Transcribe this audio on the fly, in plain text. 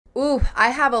Ooh,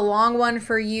 I have a long one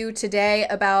for you today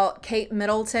about Kate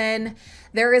Middleton.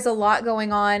 There is a lot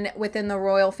going on within the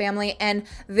royal family, and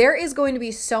there is going to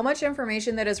be so much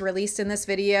information that is released in this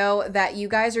video that you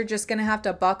guys are just going to have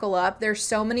to buckle up. There's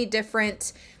so many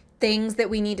different things that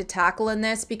we need to tackle in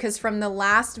this, because from the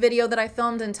last video that I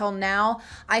filmed until now,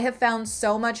 I have found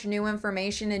so much new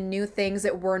information and new things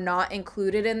that were not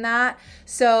included in that.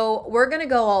 So we're gonna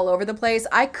go all over the place.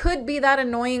 I could be that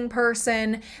annoying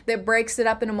person that breaks it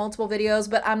up into multiple videos,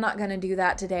 but I'm not gonna do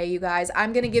that today, you guys.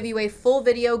 I'm gonna give you a full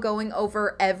video going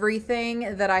over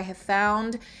everything that I have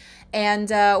found. And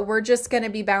we're just going to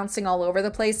be bouncing all over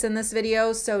the place in this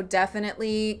video, so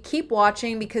definitely keep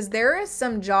watching because there is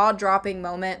some jaw-dropping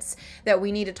moments that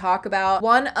we need to talk about.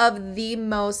 One of the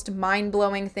most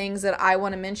mind-blowing things that I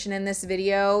want to mention in this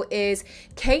video is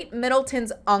Kate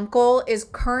Middleton's uncle is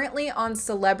currently on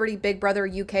Celebrity Big Brother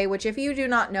UK, which if you do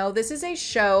not know, this is a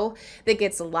show that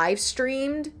gets live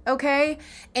streamed, okay?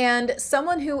 And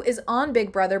someone who is on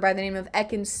Big Brother by the name of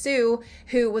Sue,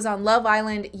 who was on Love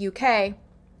Island UK,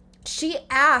 she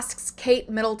asks Kate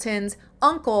Middleton's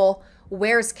uncle,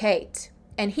 "Where's Kate?"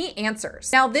 And he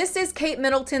answers. Now, this is Kate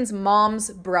Middleton's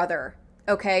mom's brother,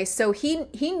 okay? So he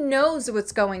knows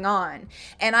what's going on.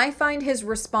 And I find his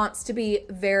response to be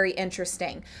very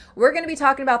interesting. We're going to be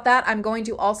talking about that. I'm going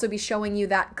to also be showing you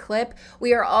that clip.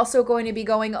 We are also going to be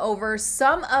going over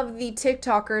some of the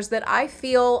TikTokers that I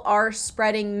feel are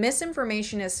spreading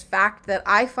misinformation as fact that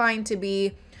I find to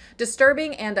be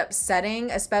disturbing and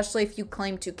upsetting, especially if you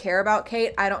claim to care about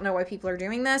Kate. I don't know why people are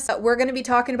doing this. But we're going to be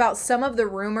talking about some of the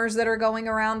rumors that are going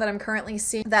around that I'm currently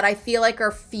seeing that I feel like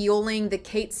are fueling the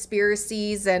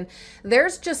Kate-spiracies, and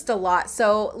there's just a lot.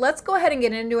 So let's go ahead and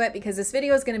get into it because this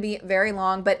video is going to be very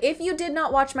long. But if you did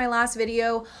not watch my last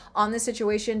video on this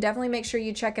situation, definitely make sure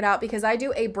you check it out because I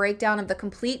do a breakdown of the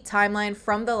complete timeline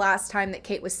from the last time that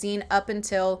Kate was seen up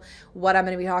until what I'm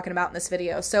going to be talking about in this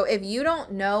video. So if you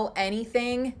don't know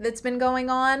anything that's been going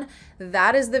on,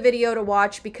 that is the video to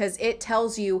watch because it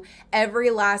tells you every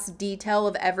last detail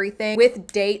of everything with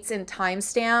dates and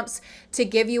timestamps to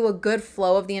give you a good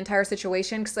flow of the entire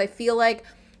situation, because I feel like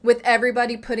with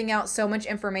everybody putting out so much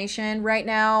information right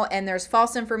now and there's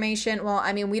false information, well,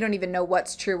 I mean, we don't even know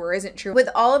what's true or isn't true. With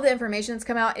all of the information that's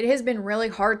come out, it has been really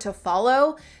hard to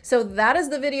follow. So that is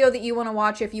the video that you want to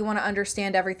watch if you want to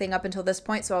understand everything up until this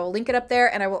point. So I will link it up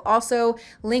there and I will also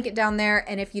link it down there.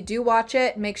 And if you do watch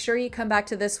it, make sure you come back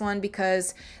to this one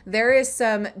because there is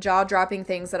some jaw-dropping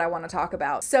things that I want to talk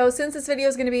about. So since this video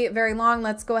is going to be very long,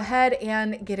 let's go ahead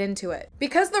and get into it.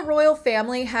 Because the royal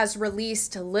family has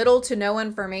released little to no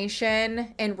information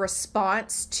in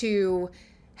response to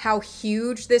how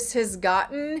huge this has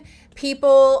gotten,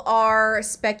 people are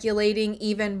speculating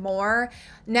even more.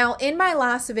 Now, in my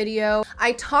last video,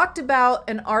 I talked about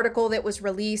an article that was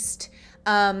released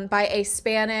by a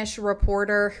Spanish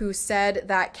reporter who said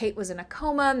that Kate was in a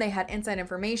coma and they had inside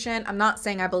information. I'm not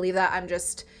saying I believe that. I'm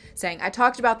just saying I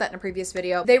talked about that in a previous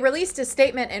video. They released a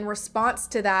statement in response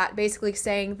to that, basically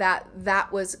saying that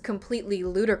that was completely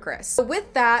ludicrous. So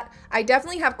with that, I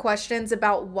definitely have questions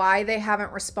about why they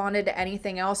haven't responded to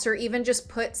anything else or even just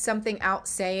put something out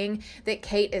saying that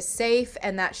Kate is safe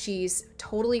and that she's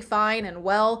totally fine and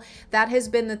well. That has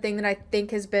been the thing that I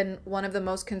think has been one of the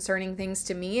most concerning things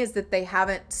to me, is that they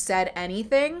haven't said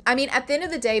anything. I mean, at the end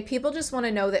of the day, people just want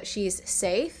to know that she's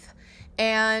safe.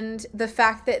 And the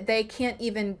fact that they can't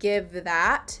even give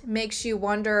that makes you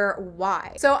wonder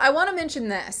why. So I want to mention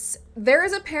this. There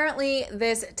is apparently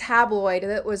this tabloid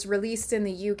that was released in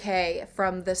the UK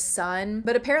from The Sun,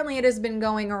 but apparently it has been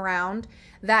going around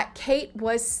that Kate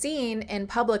was seen in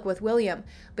public with William.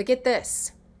 But get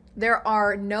this, there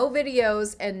are no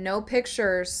videos and no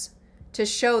pictures to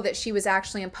show that she was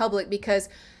actually in public because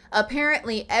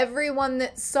apparently everyone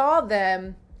that saw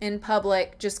them in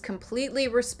public just completely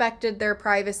respected their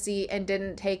privacy and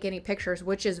didn't take any pictures,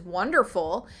 which is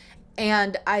wonderful.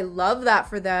 And I love that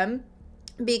for them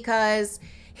because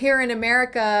here in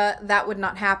America, that would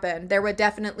not happen. There would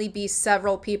definitely be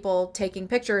several people taking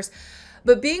pictures.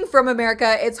 But being from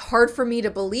America, it's hard for me to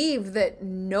believe that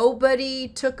nobody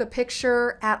took a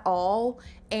picture at all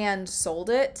and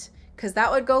sold it, because that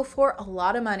would go for a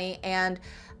lot of money. And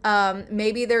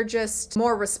maybe they're just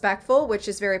more respectful, which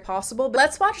is very possible. But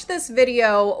let's watch this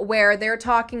video where they're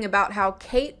talking about how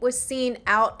Kate was seen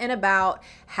out and about,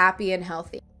 happy and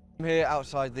healthy. I'm here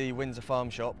outside the Windsor Farm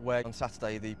Shop where on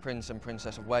Saturday the Prince and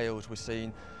Princess of Wales were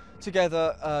seen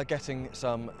together getting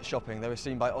some shopping. They were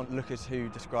seen by onlookers who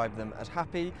described them as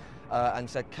happy and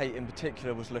said Kate in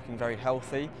particular was looking very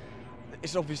healthy.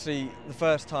 It's obviously the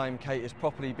first time Kate has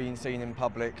properly been seen in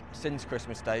public since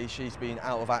Christmas Day. She's been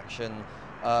out of action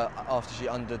after she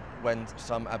underwent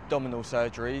some abdominal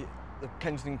surgery. The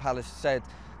Kensington Palace said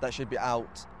that she'd be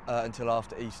out until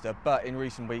after Easter, but in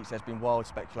recent weeks there's been wild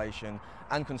speculation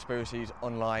and conspiracies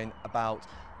online about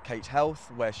Kate's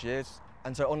health, where she is.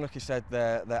 And so onlookers said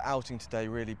their outing today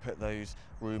really put those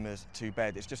rumours to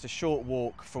bed. It's just a short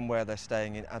walk from where they're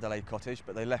staying in Adelaide Cottage,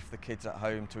 but they left the kids at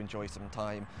home to enjoy some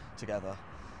time together.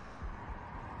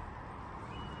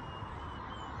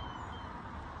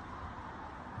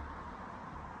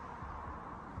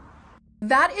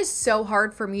 That is so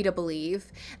hard for me to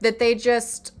believe, that they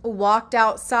just walked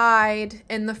outside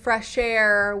in the fresh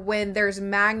air when there's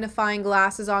magnifying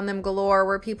glasses on them galore,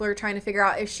 where people are trying to figure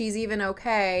out if she's even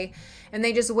okay. And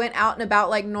they just went out and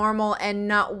about like normal and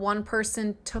not one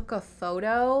person took a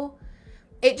photo.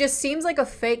 It just seems like a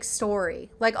fake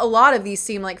story. Like, a lot of these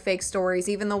seem like fake stories.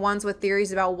 Even the ones with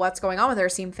theories about what's going on with her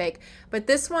seem fake. But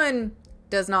this one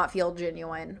does not feel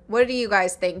genuine. What do you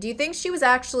guys think? Do you think she was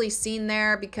actually seen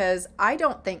there? Because I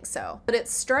don't think so. But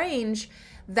it's strange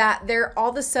that they're all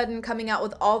of a sudden coming out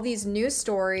with all these news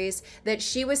stories that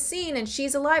she was seen and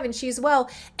she's alive and she's well.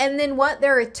 And then what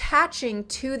they're attaching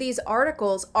to these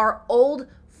articles are old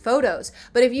photos.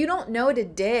 But if you don't know to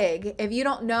dig, if you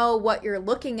don't know what you're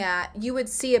looking at, you would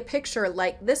see a picture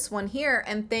like this one here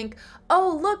and think,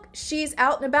 oh, look, she's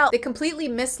out and about. They completely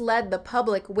misled the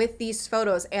public with these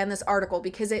photos and this article,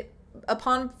 because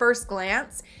upon first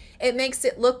glance, it makes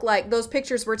it look like those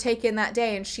pictures were taken that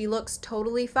day and she looks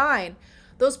totally fine.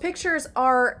 Those pictures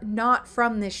are not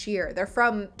from this year. They're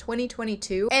from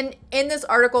 2022. And in this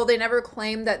article, they never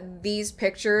claimed that these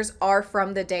pictures are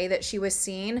from the day that she was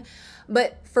seen.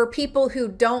 But for people who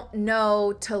don't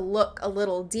know to look a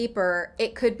little deeper,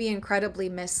 it could be incredibly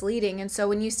misleading. And so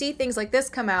when you see things like this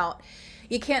come out,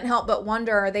 you can't help but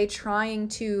wonder, are they trying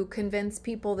to convince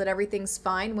people that everything's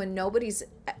fine when nobody's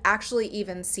actually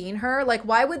even seen her? Like,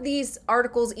 why would these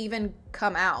articles even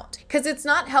come out? Because it's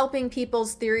not helping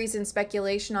people's theories and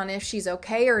speculation on if she's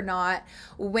okay or not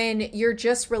when you're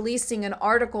just releasing an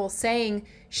article saying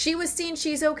she was seen,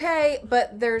 she's okay,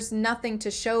 but there's nothing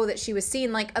to show that she was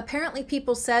seen. Like, apparently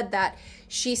people said that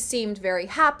she seemed very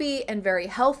happy and very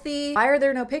healthy. Why are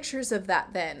there no pictures of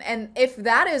that then? And if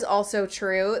that is also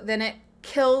true, then it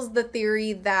kills the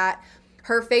theory that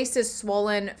her face is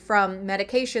swollen from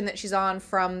medication that she's on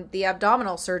from the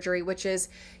abdominal surgery, which is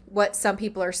what some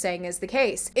people are saying is the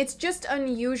case. It's just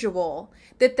unusual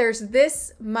that there's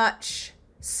this much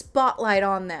spotlight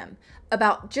on them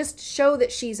about just show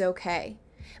that she's okay.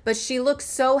 But she looks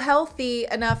so healthy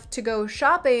enough to go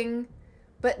shopping,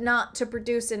 but not to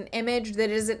produce an image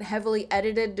that isn't heavily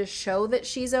edited to show that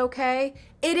she's okay.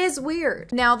 It is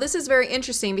weird. Now, this is very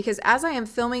interesting because as I am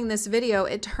filming this video,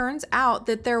 it turns out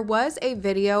that there was a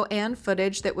video and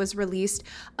footage that was released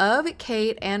of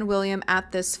Kate and William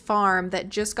at this farm that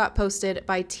just got posted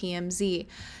by TMZ.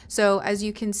 So as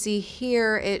you can see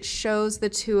here, it shows the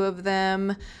two of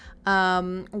them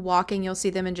walking. You'll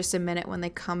see them in just a minute when they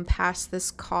come past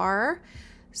this car.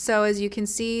 So as you can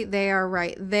see, they are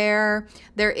right there.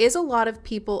 There is a lot of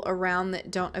people around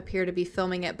that don't appear to be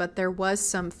filming it, but there was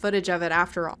some footage of it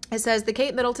after all. It says the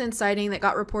Kate Middleton sighting that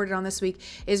got reported on this week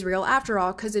is real after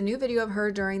all, because a new video of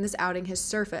her during this outing has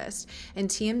surfaced, and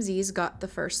TMZ's got the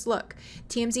first look.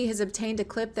 TMZ has obtained a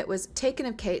clip that was taken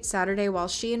of Kate Saturday while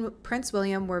she and Prince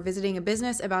William were visiting a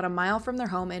business about a mile from their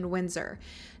home in Windsor,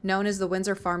 known as the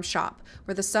Windsor Farm Shop,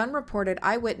 where the Sun reported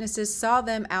eyewitnesses saw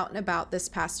them out and about this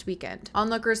past weekend.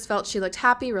 Onlookers felt she looked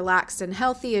happy, relaxed, and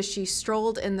healthy as she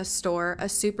strolled in the store, a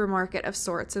supermarket of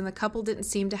sorts, and the couple didn't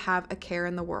seem to have a care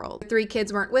in the world. The 3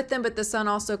 kids weren't with them, but the Sun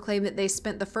also claimed that they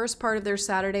spent the first part of their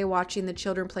Saturday watching the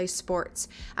children play sports.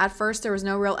 At first, there was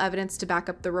no real evidence to back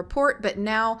up the report, but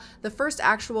now the first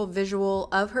actual visual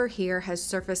of her here has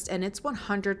surfaced, and it's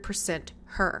 100%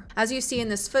 her. As you see in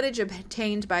this footage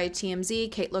obtained by TMZ,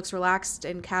 Kate looks relaxed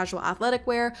in casual athletic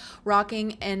wear,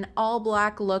 rocking an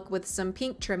all-black look with some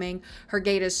pink trimming. Her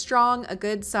gait is strong, a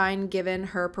good sign given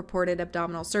her purported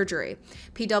abdominal surgery.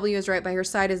 PW is right by her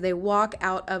side as they walk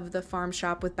out of the farm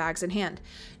shop with bags in hand.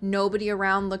 Nobody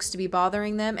around looks to be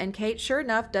bothering them, and Kate, sure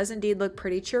enough, does indeed look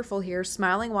pretty cheerful here,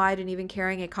 smiling wide and even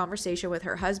carrying a conversation with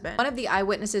her husband. One of the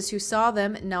eyewitnesses who saw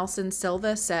them, Nelson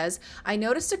Silva, says, "I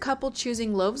noticed a couple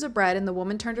choosing loaves of bread, and the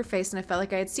woman turned her face and I felt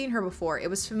like I had seen her before. It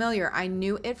was familiar. I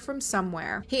knew it from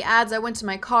somewhere." He adds, "I went to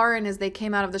my car and as they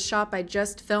came out of the shop, I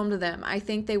just filmed them. I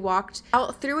think they walked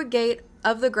out through a gate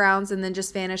of the grounds and then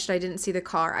just vanished. I didn't see the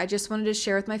car. I just wanted to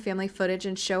share with my family footage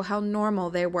and show how normal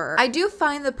they were. I do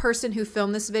find the person who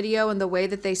filmed this video and the way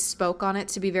that they spoke on it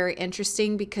to be very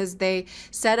interesting, because they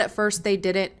said at first they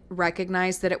didn't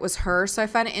recognize that it was her. So I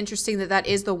find it interesting that that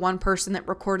is the one person that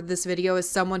recorded this video, is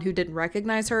someone who didn't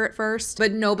recognize her at first,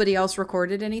 but nobody else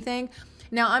recorded anything.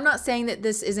 Now, I'm not saying that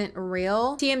this isn't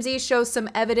real. TMZ shows some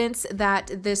evidence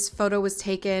that this photo was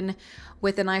taken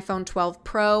with an iPhone 12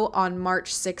 Pro on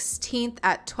March 16th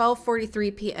at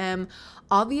 12:43 p.m.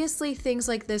 Obviously, things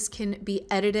like this can be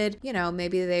edited. You know,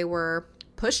 maybe they were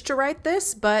pushed to write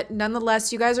this, but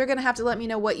nonetheless, you guys are gonna have to let me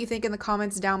know what you think in the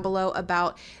comments down below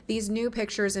about these new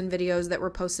pictures and videos that were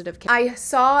posted of Kate. I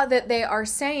saw that they are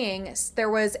saying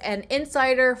there was an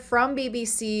insider from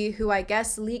BBC who I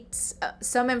guess leaked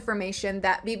some information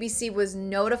that BBC was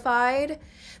notified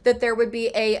that there would be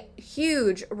a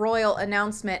huge royal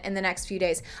announcement in the next few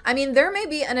days. I mean, there may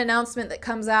be an announcement that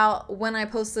comes out when I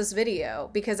post this video,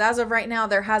 because as of right now,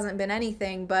 there hasn't been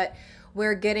anything, but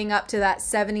we're getting up to that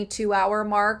 72-hour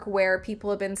mark where people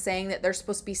have been saying that there's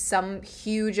supposed to be some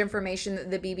huge information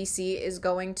that the BBC is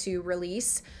going to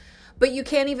release. But you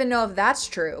can't even know if that's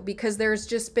true, because there's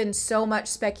just been so much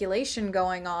speculation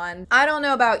going on. I don't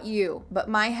know about you, but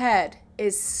my head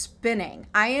is spinning.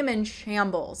 I am in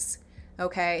shambles.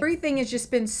 Okay. Everything has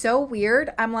just been so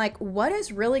weird. I'm like, what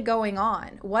is really going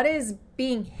on? What is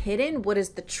being hidden? What is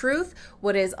the truth?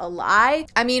 What is a lie?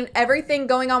 I mean, everything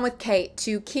going on with Kate,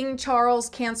 to King Charles'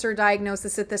 cancer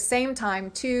diagnosis at the same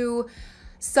time, to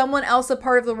someone else, a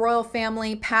part of the royal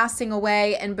family, passing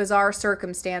away in bizarre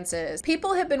circumstances.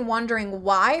 People have been wondering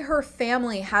why her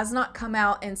family has not come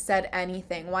out and said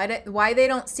anything, why they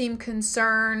don't seem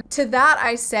concerned. To that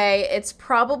I say it's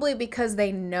probably because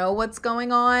they know what's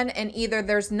going on, and either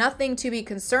there's nothing to be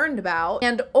concerned about,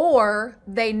 and or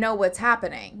they know what's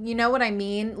happening. You know what I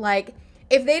mean? Like,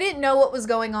 if they didn't know what was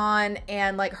going on,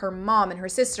 and like her mom and her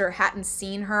sister hadn't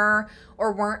seen her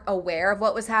or weren't aware of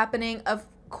what was happening, of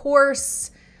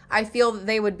course I feel that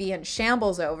they would be in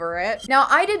shambles over it. Now,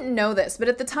 I didn't know this, but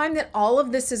at the time that all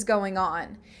of this is going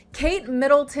on, Kate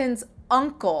Middleton's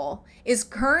uncle is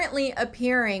currently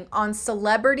appearing on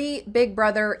Celebrity Big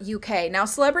Brother UK. Now,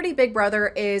 Celebrity Big Brother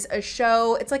is a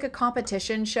show, it's like a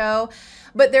competition show,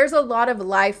 but there's a lot of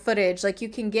live footage. Like, you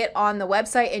can get on the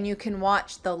website and you can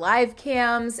watch the live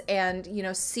cams and, you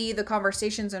know, see the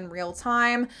conversations in real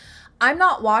time. I'm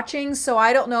not watching, so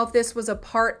I don't know if this was a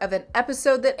part of an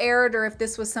episode that aired or if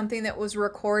this was something that was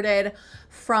recorded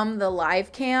from the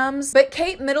live cams. But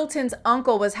Kate Middleton's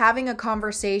uncle was having a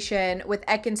conversation with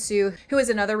Kyeluh, who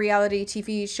is another reality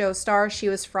TV show star. She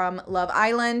was from Love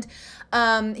Island.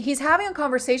 He's having a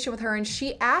conversation with her and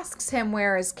she asks him,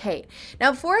 "Where is Kate?"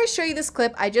 Now, before I show you this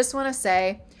clip, I just want to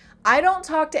say, I don't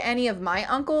talk to any of my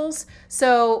uncles,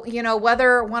 so, you know,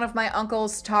 whether one of my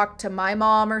uncles talked to my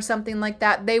mom or something like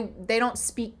that, they don't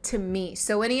speak to me.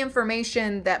 So any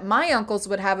information that my uncles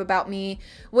would have about me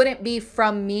wouldn't be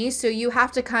from me, so you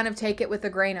have to kind of take it with a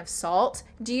grain of salt.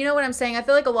 Do you know what I'm saying? I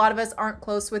feel like a lot of us aren't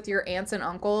close with your aunts and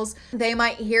uncles. They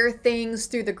might hear things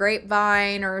through the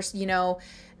grapevine, or, you know,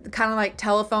 kind of like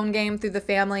telephone game through the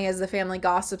family as the family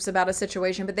gossips about a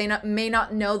situation, but they may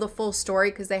not know the full story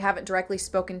because they haven't directly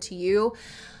spoken to you.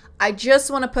 I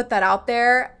just want to put that out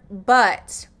there,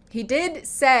 but he did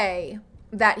say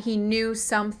that he knew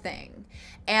something,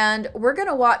 and we're going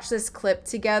to watch this clip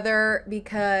together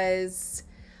because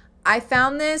I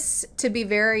found this to be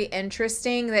very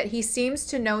interesting, that he seems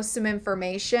to know some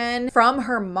information from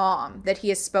her mom that he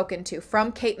has spoken to,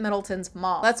 from Kate Middleton's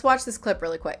mom. Let's watch this clip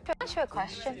really quick. Can I ask you a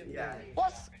question?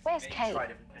 Where's Kate?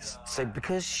 So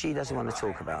because she doesn't want to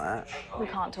talk about it, We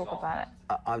can't talk about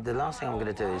it. the last thing I'm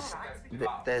going to do is,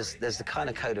 there's the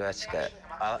kind of code of etiquette.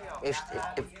 If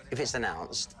it's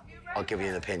announced, I'll give you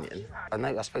an opinion.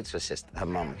 I spoke to her sister, her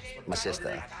mum, my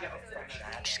sister.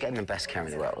 She's getting the best care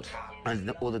in the world.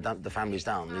 And all the family's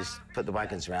done is put the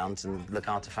wagons around and look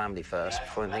after family first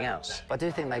before anything else. But I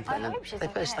do think they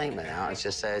put a statement out and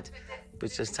just said, "We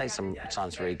just take some time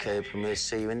to recoup and we'll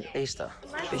see you in Easter."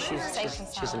 But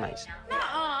she's amazing.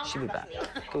 She'll be back.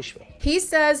 Of course she will. He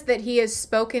says that he has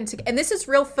spoken to, and this is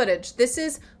real footage. This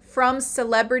is from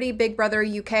Celebrity Big Brother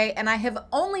UK, and I have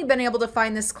only been able to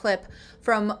find this clip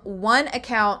from one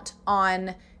account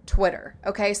on Twitter.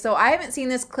 Okay, so I haven't seen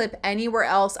this clip anywhere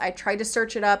else. I tried to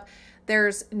search it up.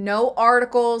 There's no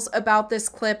articles about this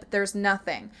clip. There's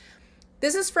nothing.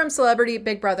 This is from Celebrity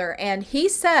Big Brother, and he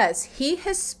says he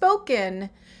has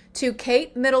spoken to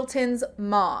Kate Middleton's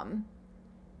mom,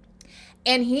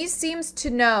 and he seems to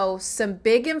know some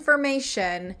big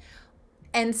information,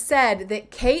 and said that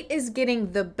Kate is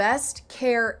getting the best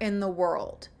care in the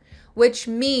world, which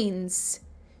means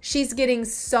she's getting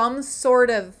some sort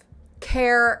of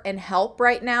care and help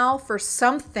right now for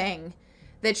something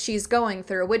that she's going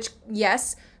through, which,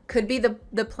 yes, could be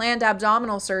the planned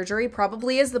abdominal surgery,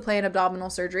 probably is the planned abdominal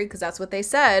surgery, because that's what they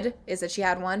said, is that she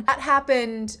had one. That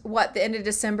happened, what, the end of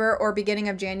December or beginning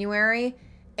of January?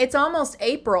 It's almost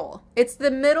April. It's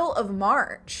the middle of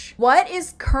March. What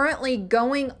is currently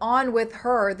going on with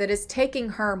her that is taking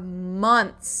her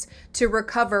months to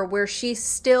recover, where she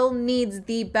still needs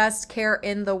the best care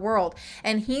in the world?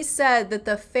 And he said that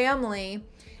the family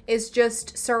is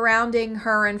just surrounding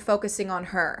her and focusing on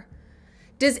her.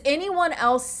 Does anyone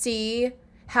else see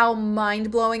how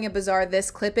mind-blowing and bizarre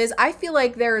this clip is? I feel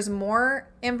like there is more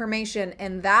information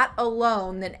in that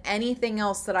alone than anything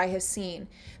else that I have seen,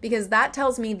 because that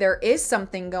tells me there is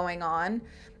something going on.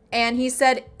 And he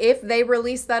said if they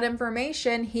release that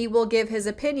information, he will give his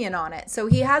opinion on it. So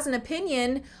he has an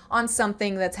opinion on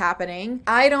something that's happening.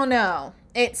 I don't know.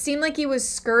 It seemed like he was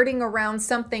skirting around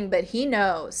something, but he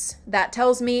knows. That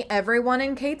tells me everyone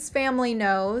in Kate's family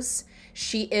knows.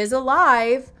 She is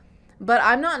alive, but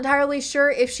I'm not entirely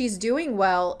sure if she's doing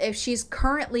well, if she's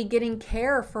currently getting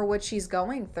care for what she's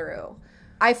going through.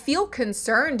 I feel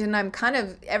concerned, and I'm kind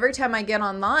of, every time I get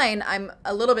online, I'm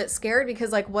a little bit scared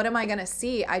because, like, what am I going to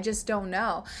see? I just don't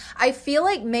know. I feel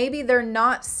like maybe they're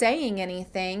not saying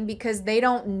anything because they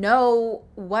don't know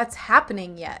what's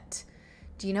happening yet.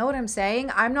 Do you know what I'm saying?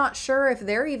 I'm not sure if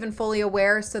they're even fully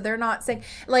aware, so they're not saying,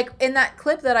 like in that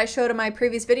clip that I showed in my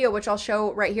previous video, which I'll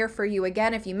show right here for you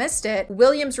again if you missed it,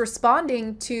 William's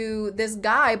responding to this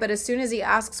guy, but as soon as he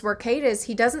asks where Kate is,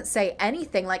 he doesn't say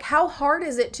anything. Like, how hard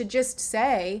is it to just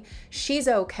say she's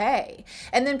okay?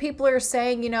 And then people are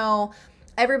saying, you know,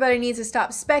 everybody needs to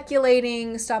stop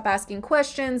speculating, stop asking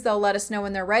questions. They'll let us know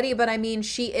when they're ready. But I mean,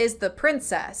 she is the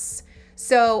princess.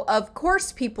 So of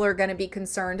course people are going to be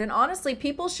concerned, and honestly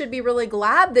people should be really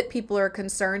glad that people are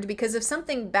concerned, because if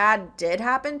something bad did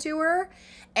happen to her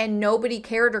and nobody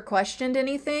cared or questioned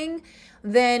anything,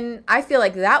 then I feel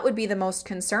like that would be the most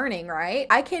concerning, right?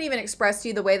 I can't even express to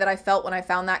you the way that I felt when I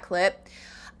found that clip.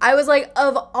 I was like,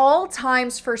 of all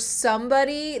times for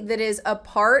somebody that is a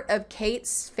part of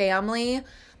Kate's family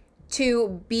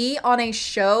to be on a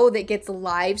show that gets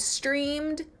live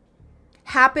streamed,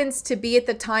 happens to be at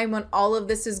the time when all of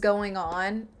this is going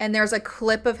on, and there's a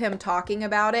clip of him talking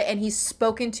about it, and he's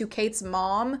spoken to Kate's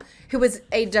mom, who was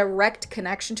a direct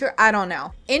connection to her. I don't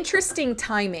know. Interesting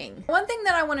timing. One thing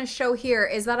that I want to show here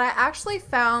is that I actually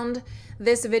found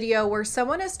this video where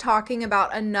someone is talking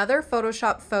about another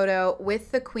Photoshop photo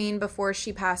with the Queen before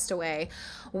she passed away,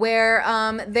 where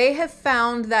they have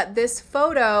found that this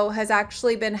photo has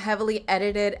actually been heavily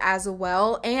edited as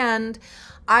well. And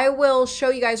I will show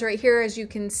you guys right here. As you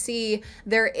can see,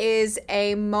 there is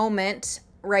a moment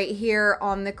right here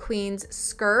on the Queen's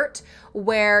skirt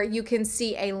where you can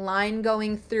see a line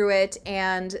going through it,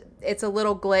 and it's a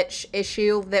little glitch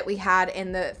issue that we had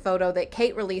in the photo that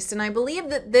Kate released. And I believe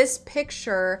that this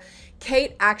picture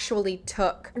Kate actually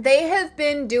took. They have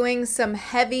been doing some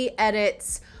heavy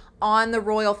edits on the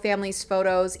royal family's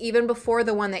photos even before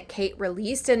the one that Kate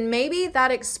released, and maybe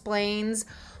that explains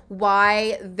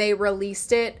why they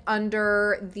released it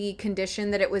under the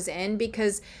condition that it was in,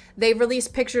 because they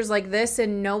released pictures like this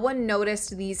and no one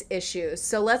noticed these issues.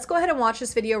 So let's go ahead and watch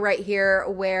this video right here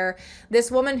where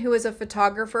this woman who is a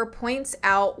photographer points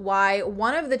out why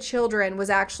one of the children was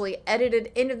actually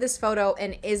edited into this photo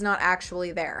and is not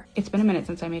actually there. It's been a minute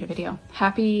since I made a video.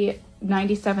 Happy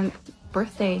 97th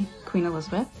birthday, Queen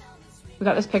Elizabeth. We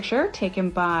got this picture taken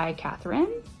by Catherine,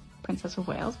 Princess of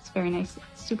Wales. It's a very nice,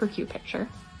 super cute picture.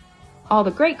 All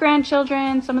the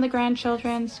great-grandchildren, some of the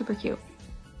grandchildren, super cute.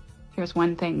 Here's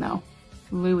one thing though.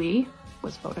 Louis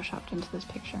was photoshopped into this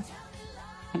picture,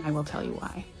 and I will tell you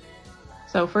why.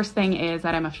 So first thing is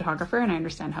that I'm a photographer and I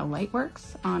understand how light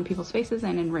works on people's faces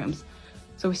and in rooms.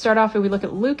 So we start off and we look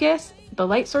at Lucas. The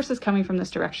light source is coming from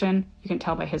this direction. You can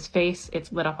tell by his face,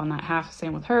 it's lit up on that half.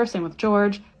 Same with her, same with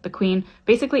George, the Queen.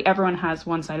 Basically everyone has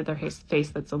one side of their face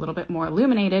that's a little bit more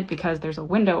illuminated because there's a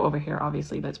window over here,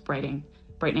 obviously, that's brightening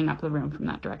up the room from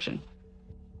that direction.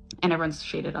 And everyone's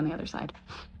shaded on the other side.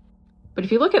 But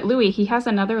if you look at Louis, he has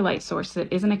another light source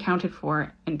that isn't accounted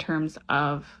for in terms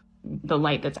of the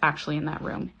light that's actually in that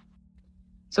room.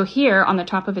 So here on the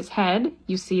top of his head,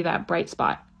 you see that bright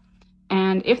spot.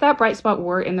 And if that bright spot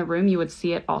were in the room, you would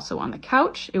see it also on the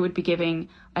couch. It would be giving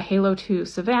a halo to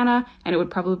Savannah, and it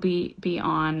would probably be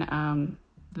on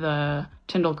the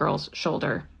Tyndall girl's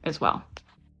shoulder as well.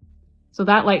 So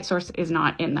that light source is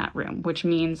not in that room, which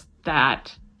means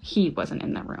that he wasn't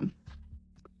in that room.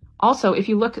 Also, if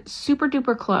you look super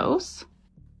duper close,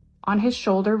 On his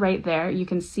shoulder right there, you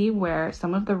can see where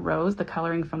some of the rose, the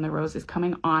coloring from the rose, is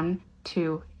coming on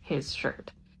to his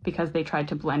shirt because they tried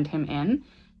to blend him in,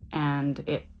 and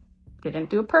it didn't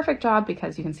do a perfect job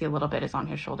because you can see a little bit is on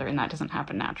his shoulder, and that doesn't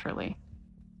happen naturally.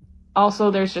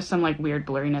 Also, there's just some like weird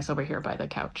blurriness over here by the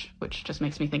couch, which just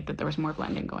makes me think that there was more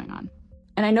blending going on.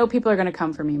 And I know people are going to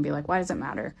come for me and be like, why does it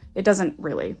matter? It doesn't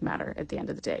really matter at the end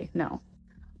of the day, no.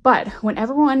 But when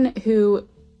everyone who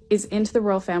is into the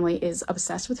royal family is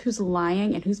obsessed with who's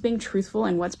lying and who's being truthful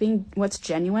and what's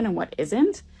genuine and what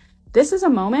isn't, this is a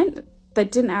moment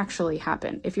that didn't actually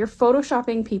happen. If you're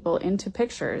photoshopping people into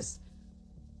pictures,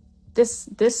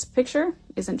 this picture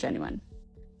isn't genuine.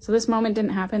 So this moment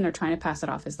didn't happen. They're trying to pass it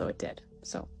off as though it did.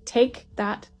 So take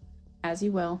that as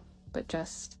you will, but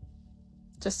just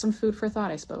some food for thought,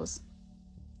 I suppose.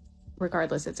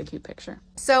 Regardless, it's a cute picture.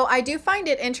 So I do find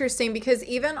it interesting because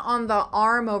even on the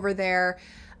arm over there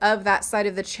of that side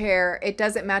of the chair, it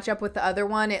doesn't match up with the other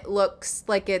one. It looks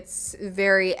like it's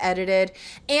very edited.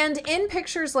 And in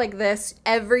pictures like this,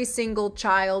 every single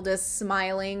child is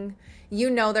smiling. You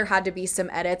know there had to be some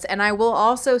edits. And I will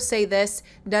also say this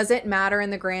doesn't matter in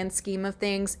the grand scheme of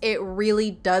things. It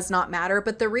really does not matter.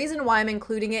 But the reason why I'm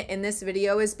including it in this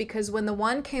video is because when the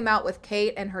one came out with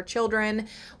Kate and her children,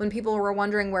 when people were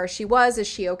wondering where she was, is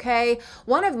she okay?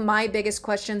 One of my biggest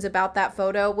questions about that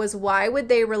photo was why would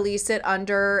they release it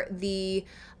under the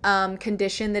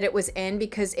condition that it was in,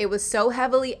 because it was so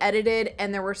heavily edited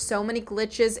and there were so many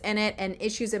glitches in it and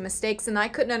issues and mistakes, and I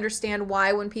couldn't understand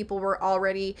why, when people were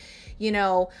already, you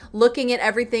know, looking at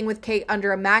everything with Kate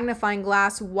under a magnifying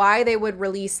glass, why they would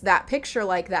release that picture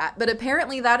like that. But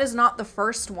apparently that is not the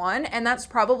first one, and that's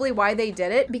probably why they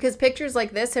did it, because pictures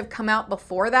like this have come out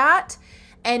before that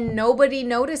and nobody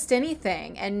noticed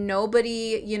anything and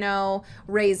nobody, you know,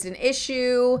 raised an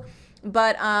issue.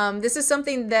 But this is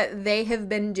something that they have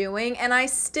been doing, and I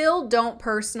still don't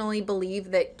personally believe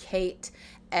that Kate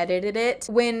edited it.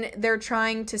 When they're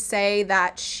trying to say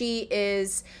that she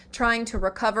is trying to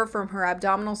recover from her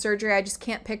abdominal surgery, I just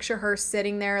can't picture her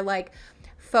sitting there like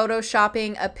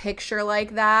photoshopping a picture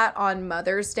like that on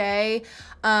Mother's Day.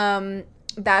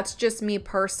 That's just me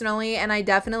personally, and I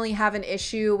definitely have an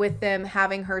issue with them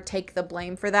having her take the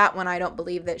blame for that when I don't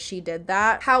believe that she did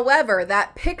that. However,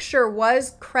 that picture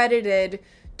was credited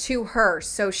to her,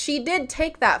 so she did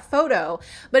take that photo.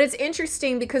 But it's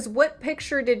interesting because what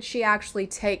picture did she actually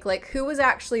take? Like, who was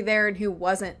actually there and who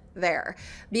wasn't there?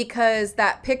 Because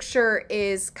that picture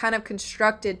is kind of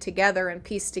constructed together and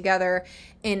pieced together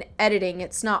in editing.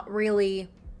 It's not really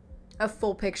a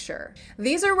full picture.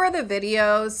 These are where the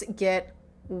videos get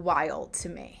wild to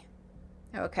me.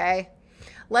 Okay,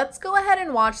 let's go ahead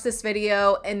and watch this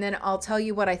video and then I'll tell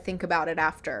you what I think about it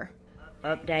after.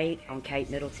 Update on Kate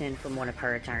Middleton from one of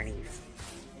her attorneys.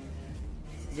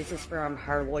 This is from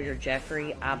her lawyer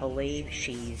Jeffrey. I believe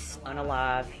she's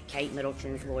unalive. Kate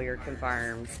Middleton's lawyer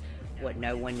confirms what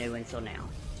no one knew until now.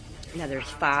 Now there's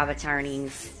 5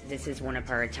 attorneys. This is one of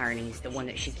her attorneys, the one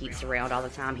that she keeps around all the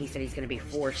time. He said he's going to be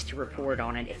forced to report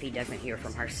on it if he doesn't hear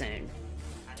from her soon.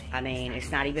 I mean,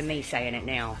 it's not even me saying it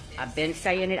now. I've been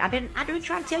saying it. I do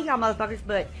try to tell y'all motherfuckers,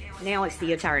 but now it's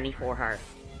the attorney for her.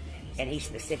 And he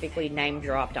specifically name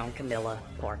dropped on Camilla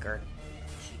Parker.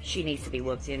 She needs to be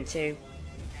looked into.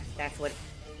 That's what...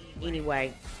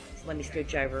 Anyway, let me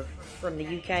scooch over from the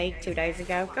UK 2 days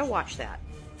ago. Go watch that.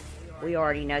 We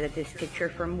already know that this picture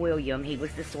from William, he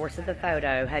was the source of the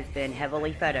photo, has been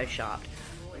heavily photoshopped.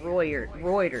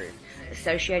 Reuters,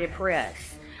 Associated Press,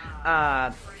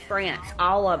 France,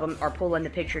 all of them are pulling the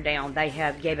picture down. They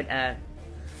have given a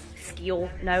skill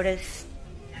notice.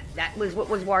 That was what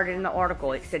was worded in the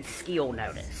article. It said skill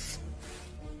notice.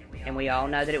 And we all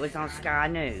know that it was on Sky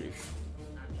News.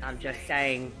 I'm just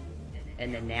saying.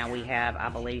 And then now we have, I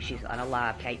believe she's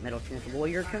unalive. Kate Middleton's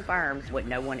lawyer confirms what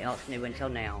no one else knew until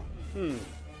now.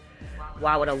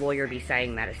 Why would a lawyer be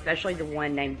saying that? Especially the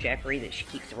one named Jeffrey that she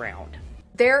keeps around.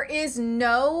 There is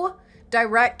no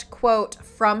direct quote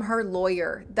from her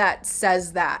lawyer that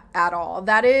says that at all.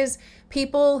 That is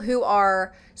people who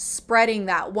are spreading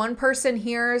that. One person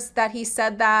hears that he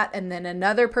said that, and then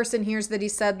another person hears that he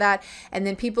said that, and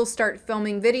then people start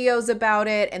filming videos about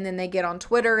it, and then they get on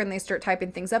Twitter and they start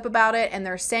typing things up about it, and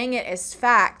they're saying it as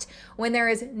fact when there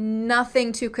is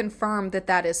nothing to confirm that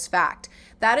that is fact.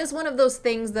 That is one of those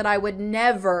things that I would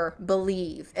never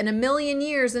believe in a million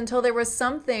years until there was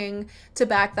something to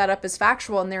back that up as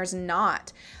factual, and there's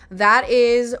not. That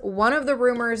is one of the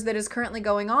rumors that is currently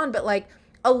going on, but like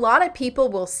a lot of people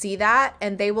will see that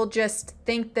and they will just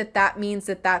think that that means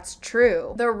that that's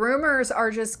true. The rumors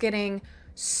are just getting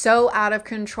so out of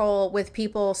control with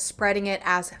people spreading it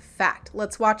as fact.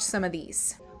 Let's watch some of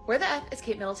these. Where the F is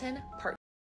Kate Middleton? Part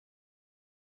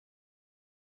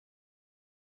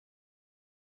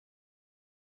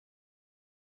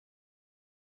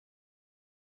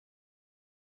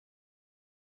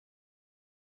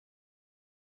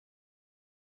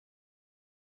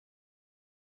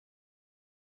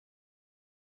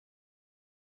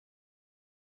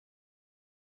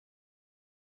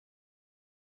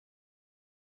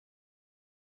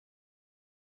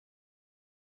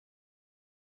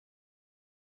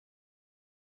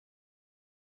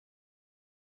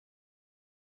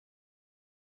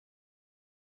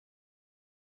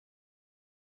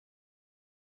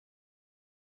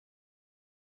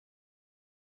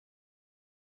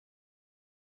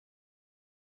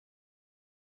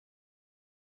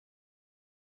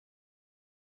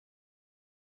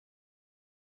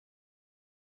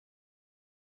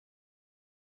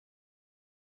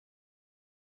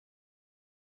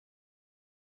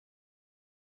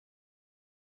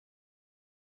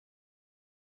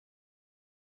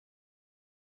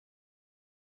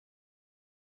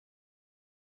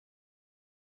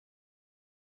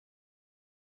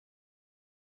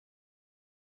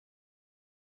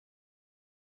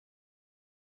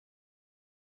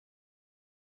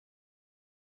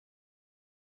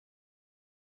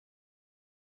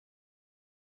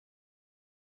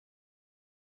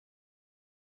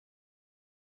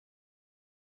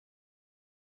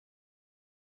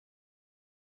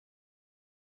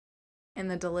in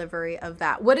the delivery of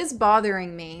that. What is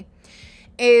bothering me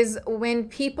is when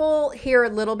people hear a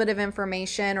little bit of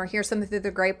information or hear something through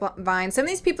the grapevine, some of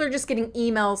these people are just getting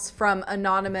emails from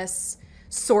anonymous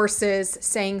sources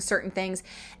saying certain things,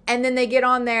 and then they get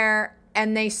on there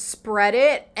and they spread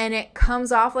it, and it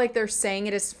comes off like they're saying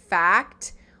it is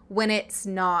fact when it's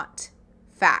not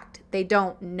fact. They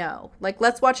don't know. Like,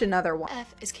 let's watch another one.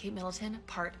 F is Kate Middleton,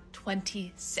 part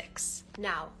 26.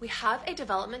 Now, we have a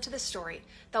development to the story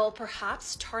that will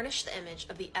perhaps tarnish the image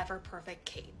of the ever-perfect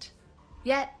Kate.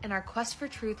 Yet, in our quest for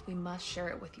truth, we must share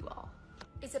it with you all.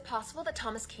 Is it possible that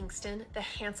Thomas Kingston, the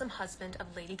handsome husband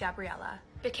of Lady Gabriella,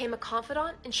 became a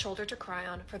confidant and shoulder to cry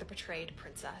on for the betrayed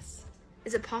princess?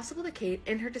 Is it possible that Kate,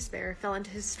 in her despair, fell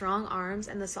into his strong arms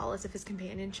and the solace of his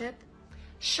companionship?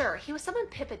 Sure, he was someone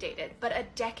Pippa dated, but a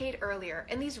decade earlier,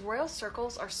 and these royal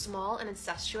circles are small and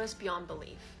incestuous beyond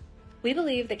belief. We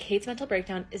believe that Kate's mental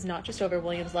breakdown is not just over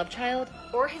William's love child,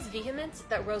 or his vehemence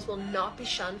that Rose will not be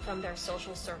shunned from their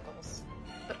social circles,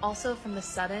 but also from the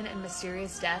sudden and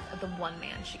mysterious death of the one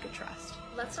man she could trust.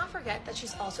 Let's not forget that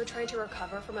she's also trying to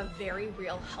recover from a very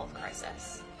real health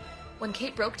crisis. When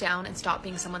Kate broke down and stopped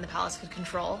being someone the palace could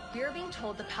control, we are being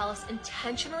told the palace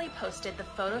intentionally posted the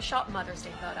Photoshop Mother's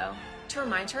Day photo to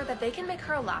remind her that they can make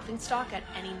her a laughingstock at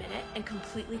any minute and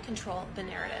completely control the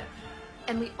narrative.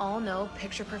 And we all know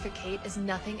picture-perfect Kate is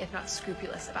nothing if not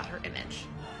scrupulous about her image.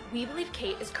 We believe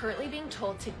Kate is currently being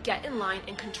told to get in line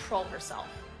and control herself.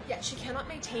 Yet she cannot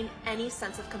maintain any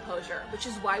sense of composure, which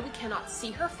is why we cannot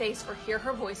see her face or hear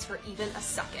her voice for even a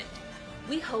second.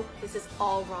 We hope this is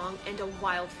all wrong and a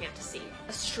wild fantasy,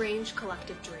 a strange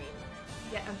collective dream.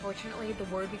 Yet unfortunately, the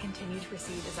word we continue to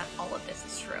receive is that all of this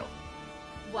is true.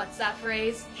 What's that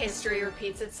phrase? History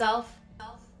repeats itself?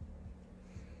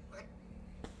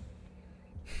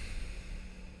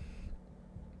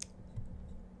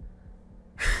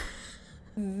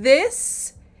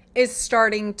 This is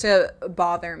starting to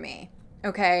bother me,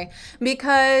 okay?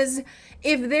 Because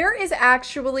if there is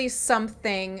actually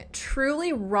something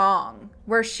truly wrong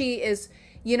where she is,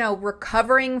 you know,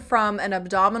 recovering from an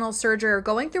abdominal surgery or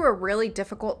going through a really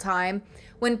difficult time,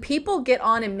 when people get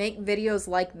on and make videos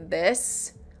like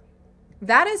this,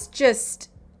 that is just,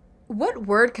 what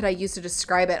word could I use to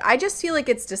describe it? I just feel like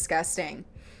it's disgusting.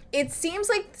 It seems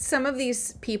like some of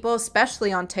these people,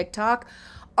 especially on TikTok,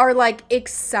 are like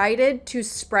excited to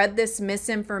spread this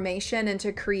misinformation and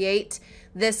to create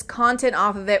this content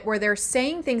off of it where they're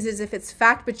saying things as if it's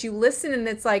fact, but you listen and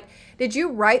it's like, did you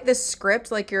write this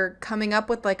script like you're coming up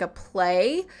with like a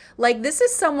play? Like, this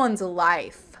is someone's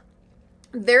life.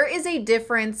 There is a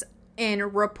difference in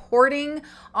reporting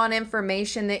on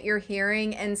information that you're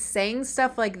hearing and saying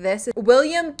stuff like this.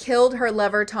 William killed her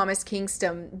lover, Thomas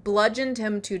Kingston, bludgeoned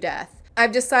him to death.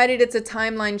 I've decided it's a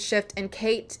timeline shift and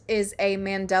Kate is a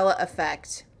Mandela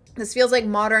effect. This feels like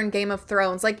modern Game of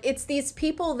Thrones. Like, it's these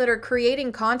people that are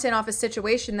creating content off a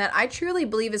situation that I truly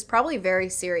believe is probably very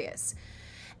serious.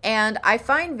 And I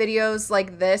find videos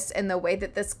like this and the way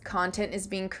that this content is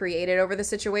being created over the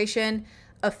situation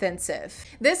offensive.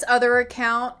 This other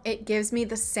account, it gives me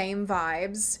the same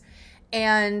vibes.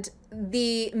 And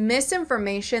the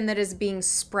misinformation that is being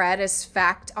spread as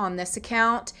fact on this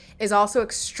account is also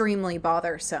extremely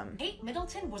bothersome. Kate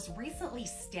Middleton was recently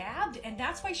stabbed, and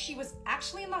that's why she was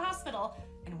actually in the hospital,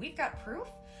 and we've got proof?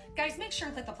 Guys, make sure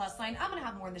and click the plus sign. I'm gonna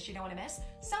have more of this you don't want to miss.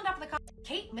 Sound off in the comments.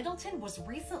 Kate Middleton was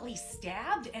recently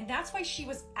stabbed, and that's why she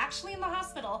was actually in the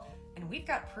hospital, and we've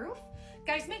got proof?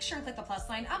 Guys, make sure and click the plus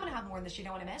sign. I'm gonna have more of this you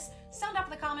don't want to miss. Sound off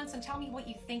in the comments and tell me what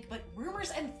you think, but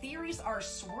rumors and theories are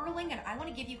swirling, and I want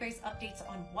to give you guys updates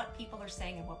on what people are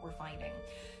saying and what we're finding.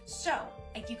 So,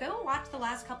 if you go watch the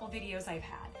last couple videos I've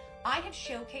had, I have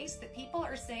showcased that people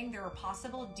are saying there are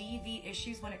possible DV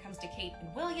issues when it comes to Kate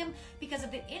and William because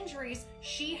of the injuries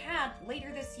she had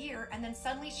later this year, and then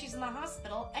suddenly she's in the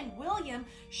hospital, and William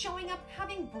showing up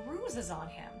having bruises on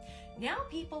him. Now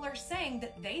people are saying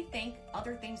that they think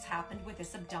other things happened with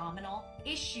this abdominal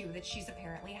issue that she's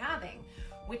apparently having.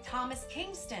 With Thomas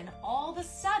Kingston all of a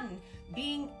sudden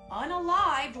being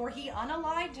unalived, or he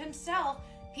unalived himself,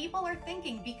 people are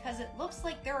thinking, because it looks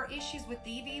like there are issues with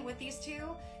DV with these two,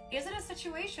 is it a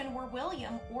situation where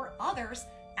William or others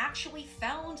actually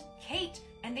found Kate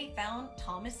and they found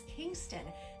Thomas Kingston?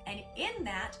 And in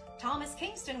that, Thomas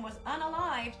Kingston was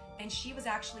unalived and she was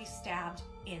actually stabbed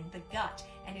in the gut.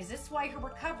 And is this why her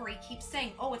recovery keeps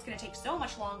saying, oh, it's going to take so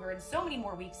much longer and so many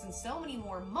more weeks and so many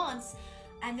more months,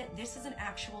 and that this is an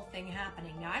actual thing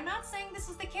happening? Now, I'm not saying this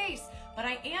is the case, but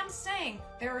I am saying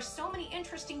there are so many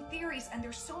interesting theories and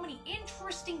there's so many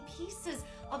interesting pieces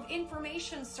of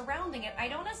information surrounding it. I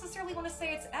don't necessarily want to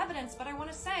say it's evidence, but I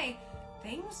want to say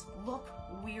things look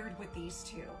weird with these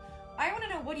two. I want to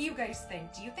know, what do you guys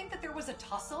think? Do you think that there was a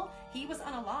tussle? He was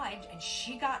unalived and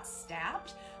she got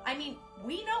stabbed? I mean,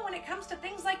 we know when it comes to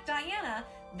things like Diana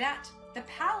that the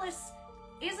palace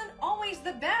isn't always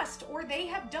the best, or they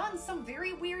have done some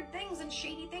very weird things and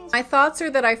shady things. My thoughts are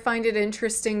that I find it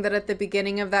interesting that at the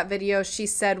beginning of that video, she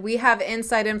said, we have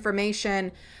inside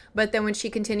information, but then when she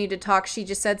continued to talk, she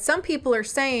just said, some people are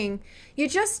saying, you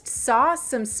just saw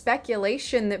some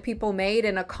speculation that people made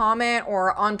in a comment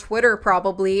or on Twitter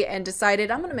probably, and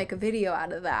decided, I'm going to make a video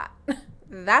out of that.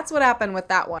 That's what happened with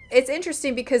that one. It's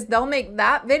interesting because they'll make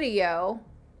that video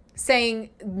saying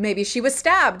maybe she was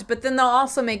stabbed, but then they'll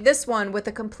also make this one with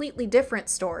a completely different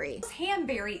story.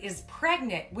 Hanbury is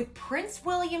pregnant with Prince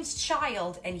William's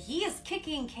child, and he is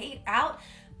kicking Kate out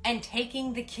and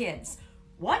taking the kids.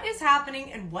 What is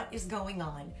happening and what is going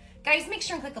on? Guys, make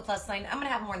sure and click the plus sign. I'm going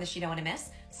to have more on this you don't want to miss.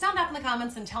 Sound off in the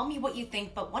comments and tell me what you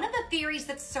think. But one of the theories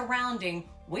that's surrounding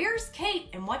where's Kate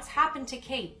and what's happened to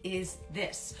Kate is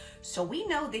this. So we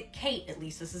know that Kate, at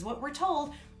least this is what we're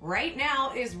told, right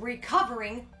now is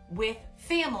recovering with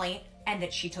family, and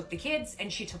that she took the kids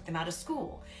and she took them out of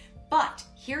school. But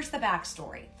here's the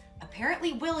backstory.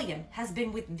 Apparently William has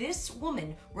been with this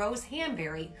woman, Rose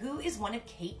Hanbury, who is one of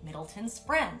Kate Middleton's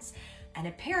friends. And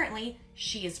apparently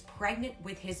she is pregnant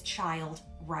with his child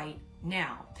right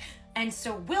now. And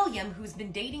so William, who's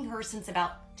been dating her since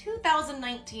about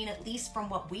 2019, at least from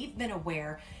what we've been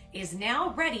aware, is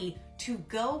now ready to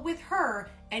go with her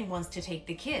and wants to take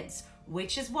the kids,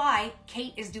 which is why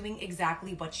Kate is doing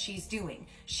exactly what she's doing.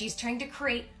 She's trying to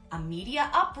create a media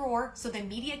uproar so the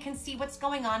media can see what's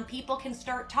going on, people can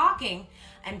start talking,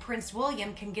 and Prince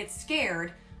William can get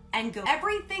scared and go.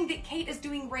 Everything that Kate is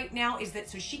doing right now is that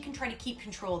so she can try to keep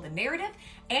control of the narrative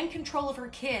and control of her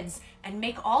kids and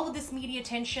make all of this media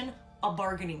attention a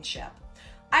bargaining chip.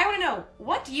 I want to know,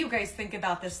 what do you guys think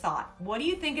about this thought? What do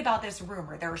you think about this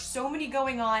rumor? There are so many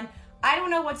going on. I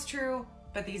don't know what's true,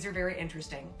 but these are very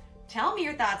interesting. Tell me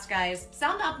your thoughts, guys.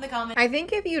 Sound off in the comments. I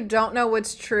think if you don't know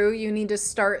what's true, you need to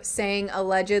start saying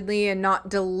allegedly and not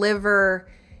deliver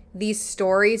these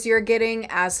stories you're getting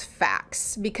as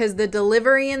facts, because the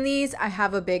delivery in these I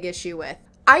have a big issue with.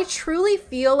 I truly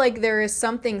feel like there is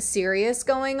something serious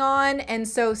going on, and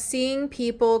so seeing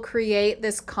people create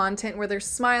this content where they're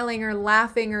smiling or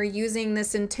laughing or using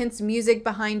this intense music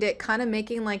behind it, kind of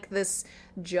making like this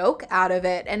joke out of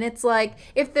it, and it's like,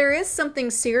 if there is something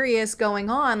serious going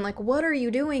on, like, what are you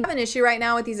doing? I have an issue right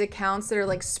now with these accounts that are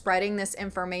like spreading this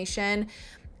information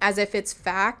as if it's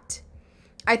fact.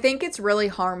 I think it's really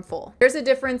harmful. There's a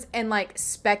difference in like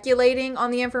speculating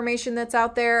on the information that's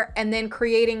out there and then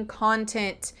creating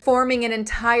content, forming an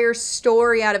entire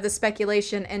story out of the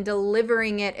speculation and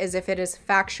delivering it as if it is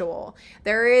factual.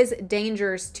 There is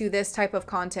dangers to this type of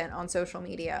content on social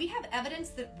media. We have evidence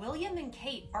that William and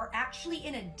Kate are actually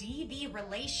in a DV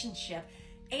relationship,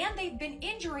 and they've been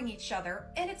injuring each other,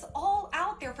 and it's all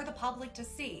out there for the public to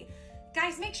see.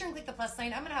 Guys, make sure and click the plus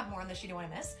sign. I'm going to have more on this you don't want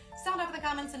to miss. Sound off in the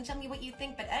comments and tell me what you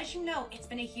think. But as you know, it's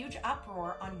been a huge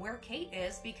uproar on where Kate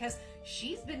is because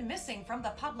she's been missing from the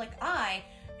public eye.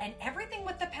 and everything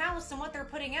with the palace and what they're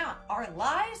putting out are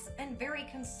lies and very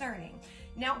concerning.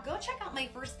 Now, go check out my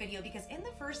first video, because in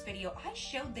the first video, I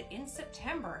showed that in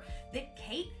September that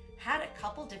Kate had a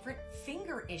couple different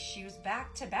finger issues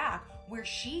back to back where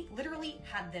she literally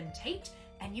had them taped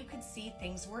and you could see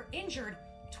things were injured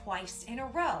twice in a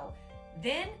row.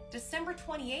 Then December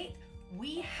 28th,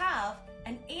 we have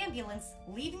an ambulance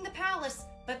leaving the palace,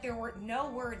 but there were no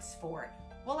words for it.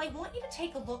 Well, I want you to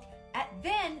take a look at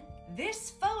then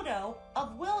this photo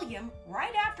of William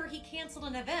right after he canceled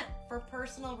an event for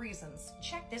personal reasons.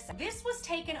 Check this out. This was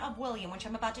taken of William, which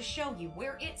I'm about to show you,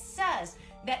 where it says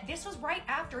that this was right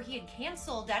after he had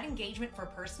canceled that engagement for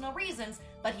personal reasons,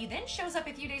 but he then shows up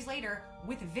a few days later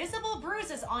with visible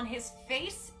bruises on his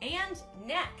face and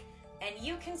neck. And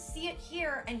you can see it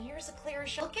here, and here's a clear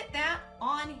shot. Look at that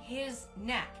on his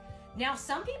neck. Now,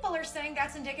 some people are saying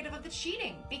that's indicative of the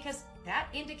cheating because that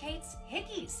indicates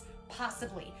hickeys,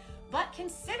 possibly. But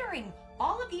considering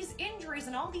all of these injuries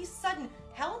and all these sudden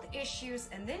health issues,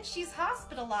 and then she's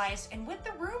hospitalized, and with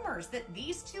the rumors that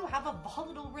these two have a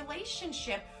volatile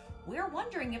relationship, we're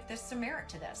wondering if there's some merit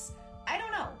to this. I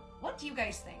don't know. What do you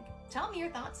guys think? Tell me your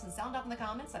thoughts and sound off in the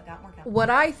comments. I've got more comments. What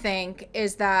I think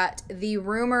is that the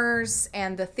rumors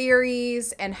and the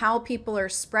theories and how people are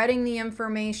spreading the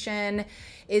information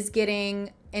is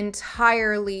getting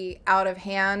entirely out of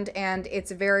hand, and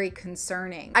it's very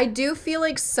concerning. I do feel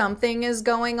like something is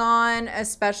going on,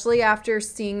 especially after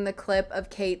seeing the clip of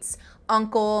Kate's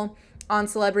uncle on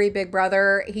Celebrity Big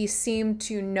Brother. He seemed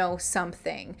to know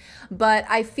something, but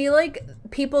I feel like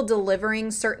people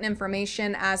delivering certain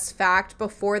information as fact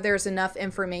before there's enough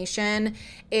information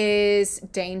is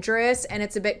dangerous, and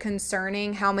it's a bit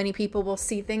concerning how many people will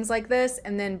see things like this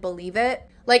and then believe it.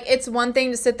 Like, it's one thing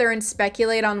to sit there and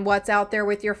speculate on what's out there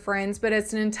with your friends, but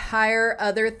it's an entire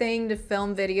other thing to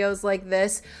film videos like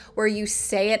this where you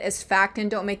say it as fact and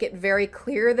don't make it very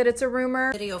clear that it's a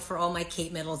rumor. Video for all my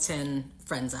Kate Middleton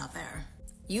friends out there.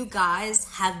 You guys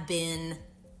have been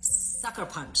sucker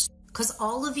punched because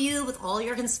all of you with all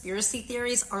your conspiracy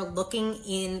theories are looking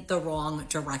in the wrong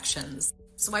directions.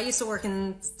 So I used to work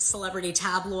in celebrity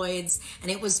tabloids, and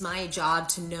it was my job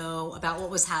to know about what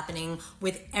was happening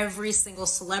with every single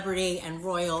celebrity and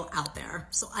royal out there.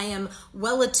 So I am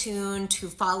well attuned to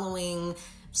following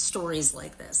stories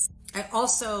like this. I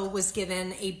also was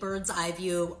given a bird's eye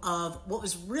view of what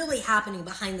was really happening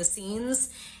behind the scenes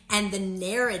and the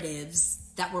narratives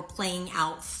that were playing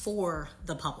out for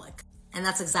the public. And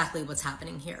that's exactly what's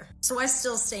happening here. So I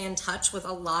still stay in touch with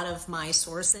a lot of my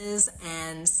sources,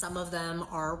 and some of them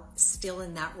are still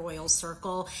in that royal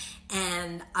circle.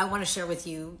 And I want to share with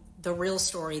you the real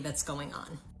story that's going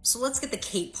on. So let's get the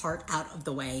Kate part out of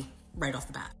the way right off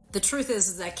the bat. The truth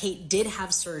is that Kate did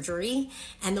have surgery,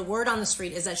 and the word on the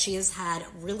street is that she has had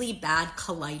really bad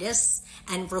colitis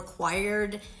and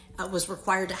was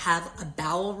required to have a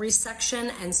bowel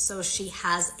resection, and so she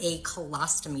has a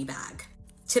colostomy bag.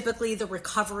 Typically, the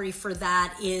recovery for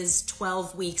that is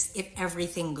 12 weeks if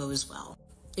everything goes well.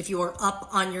 If you are up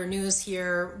on your news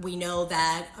here, we know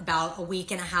that about a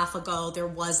week and a half ago, there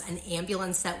was an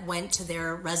ambulance that went to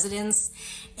their residence,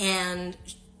 and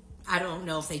I don't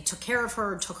know if they took care of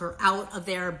her or took her out of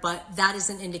there, but that is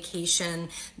an indication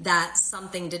that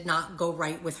something did not go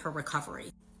right with her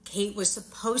recovery. Kate was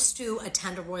supposed to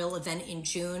attend a royal event in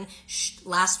June.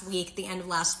 Last week, the end of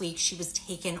last week, she was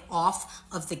taken off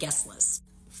of the guest list,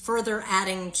 further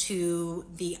adding to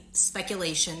the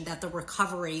speculation that the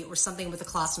recovery or something with the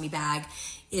colostomy bag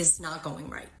is not going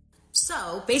right.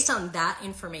 So based on that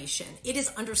information, it is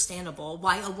understandable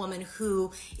why a woman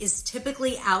who is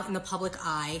typically out in the public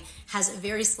eye, has a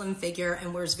very slim figure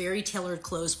and wears very tailored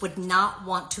clothes would not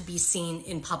want to be seen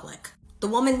in public. The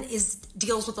woman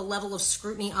deals with a level of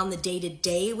scrutiny on the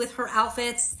day-to-day with her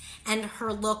outfits and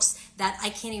her looks that I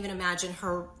can't even imagine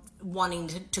her wanting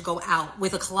to go out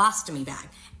with a colostomy bag.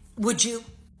 Would you?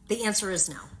 The answer is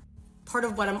no. Part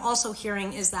of what I'm also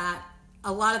hearing is that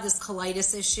a lot of this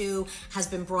colitis issue has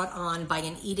been brought on by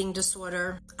an eating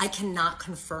disorder. I cannot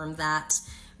confirm that,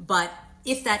 but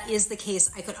if that is the case,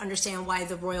 I could understand why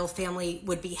the royal family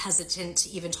would be hesitant to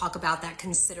even talk about that,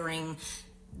 considering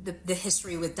the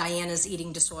history with Diana's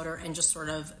eating disorder and just sort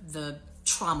of the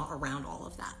trauma around all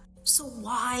of that. So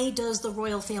why does the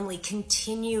royal family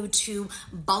continue to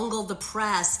bungle the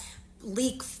press,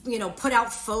 leak, put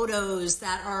out photos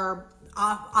that are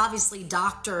obviously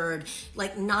doctored,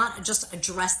 like not just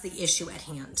address the issue at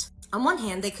hand? On one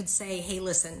hand, they could say, hey,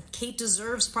 listen, Kate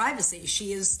deserves privacy.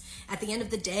 She is, at the end of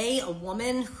the day, a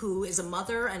woman who is a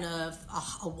mother and a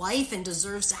wife and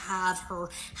deserves to have her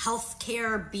health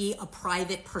care be a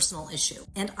private, personal issue.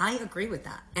 And I agree with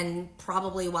that. And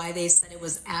probably why they said it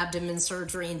was abdomen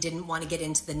surgery and didn't want to get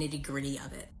into the nitty-gritty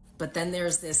of it. But then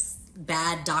there's this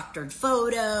bad doctored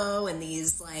photo and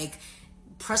these like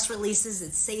press releases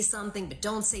that say something but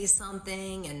don't say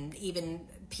something, and even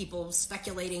people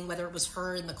speculating whether it was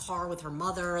her in the car with her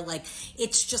mother. Like,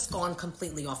 it's just gone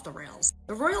completely off the rails.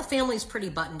 The royal family's pretty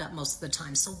buttoned up most of the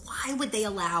time, so why would they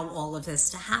allow all of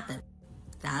this to happen?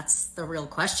 That's the real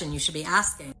question you should be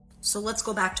asking. So let's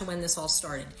go back to when this all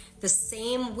started. The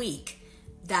same week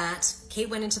that Kate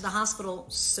went into the hospital,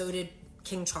 so did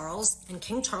King Charles, and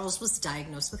King Charles was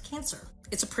diagnosed with cancer.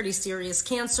 It's a pretty serious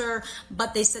cancer,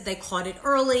 but they said they caught it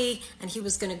early and he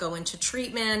was going to go into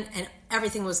treatment and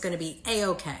everything was going to be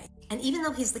a-okay. And even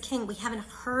though he's the king, we haven't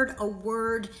heard a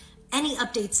word, any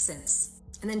updates since.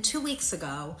 And then 2 weeks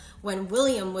ago, when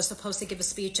William was supposed to give a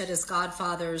speech at his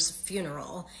godfather's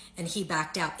funeral and he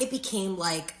backed out, it became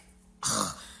like,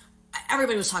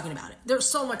 everybody was talking about it. There's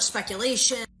so much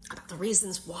speculation about the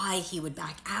reasons why he would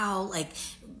back out. Like,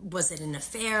 was it an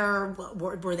affair?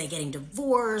 Were they getting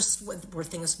divorced? Were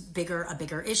things a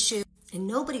bigger issue? And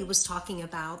nobody was talking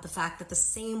about the fact that the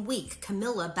same week,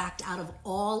 Camilla backed out of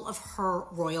all of her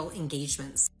royal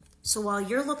engagements. So while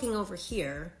you're looking over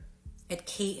here at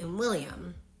Kate and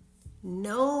William,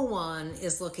 no one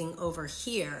is looking over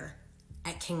here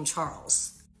at King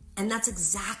Charles. And that's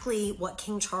exactly what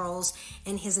King Charles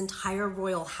and his entire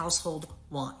royal household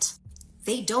want.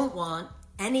 They don't want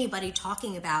anybody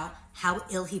talking about how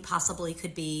ill he possibly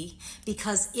could be,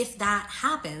 because if that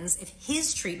happens, if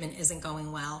his treatment isn't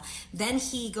going well, then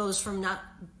he goes from not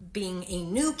being a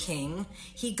new king,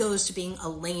 he goes to being a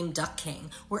lame duck king,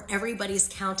 where everybody's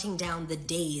counting down the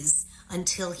days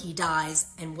until he dies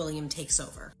and William takes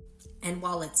over. And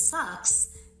while it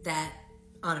sucks that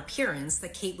on appearance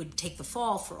that Kate would take the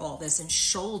fall for all this and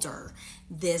shoulder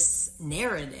this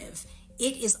narrative,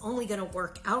 it is only going to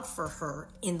work out for her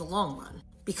in the long run.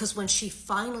 Because when she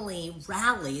finally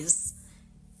rallies,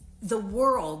 the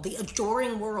world, the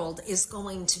adoring world, is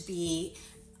going to be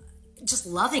just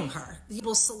loving her. It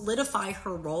will solidify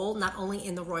her role, not only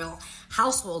in the royal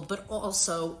household, but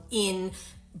also in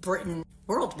Britain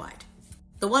worldwide.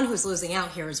 The one who's losing out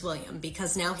here is William,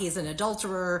 because now he's an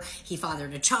adulterer, he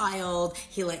fathered a child,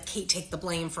 he let Kate take the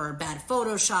blame for a bad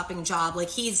photoshopping job. Like,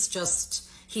 he's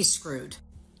screwed.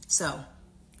 So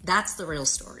that's the real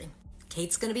story.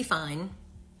 Kate's gonna be fine.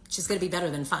 She's gonna be better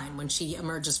than fine when she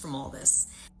emerges from all this.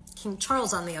 King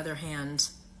Charles, on the other hand,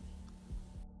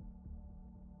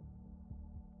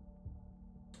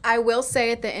 I will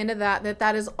say at the end of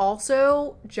that is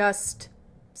also just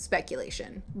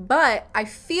speculation. But I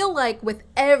feel like with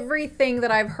everything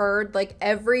that I've heard, like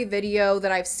every video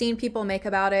that I've seen people make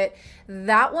about it,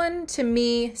 that one to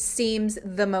me seems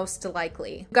the most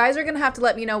likely. You guys are gonna have to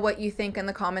let me know what you think in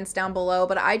the comments down below,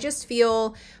 but I just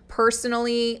feel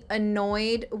personally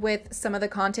annoyed with some of the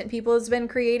content people has been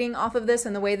creating off of this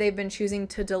and the way they've been choosing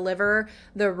to deliver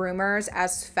the rumors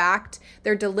as fact.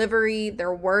 Their delivery,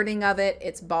 their wording of it,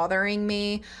 it's bothering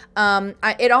me.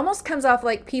 It almost comes off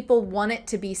like people want it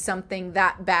to be something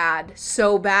that bad,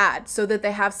 so bad, so that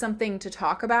they have something to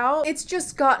talk about. It's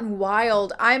just gotten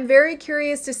wild. I'm very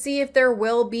curious to see if there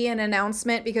will be an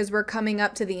announcement, because we're coming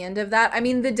up to the end of that. I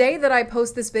mean, the day that I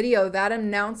post this video, that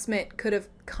announcement could have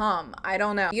come. I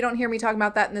don't know. You don't hear me talking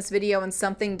about that in this video and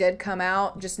something did come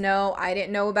out. Just know I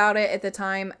didn't know about it at the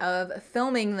time of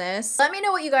filming this. Let me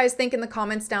know what you guys think in the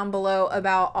comments down below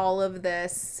about all of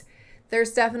this.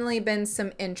 There's definitely been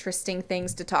some interesting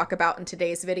things to talk about in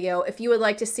today's video. If you would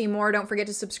like to see more, don't forget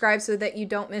to subscribe so that you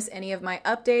don't miss any of my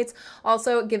updates.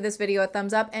 Also, give this video a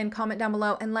thumbs up and comment down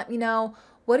below and let me know,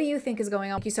 what do you think is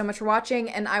going on? Thank you so much for watching,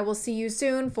 and I will see you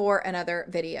soon for another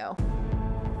video.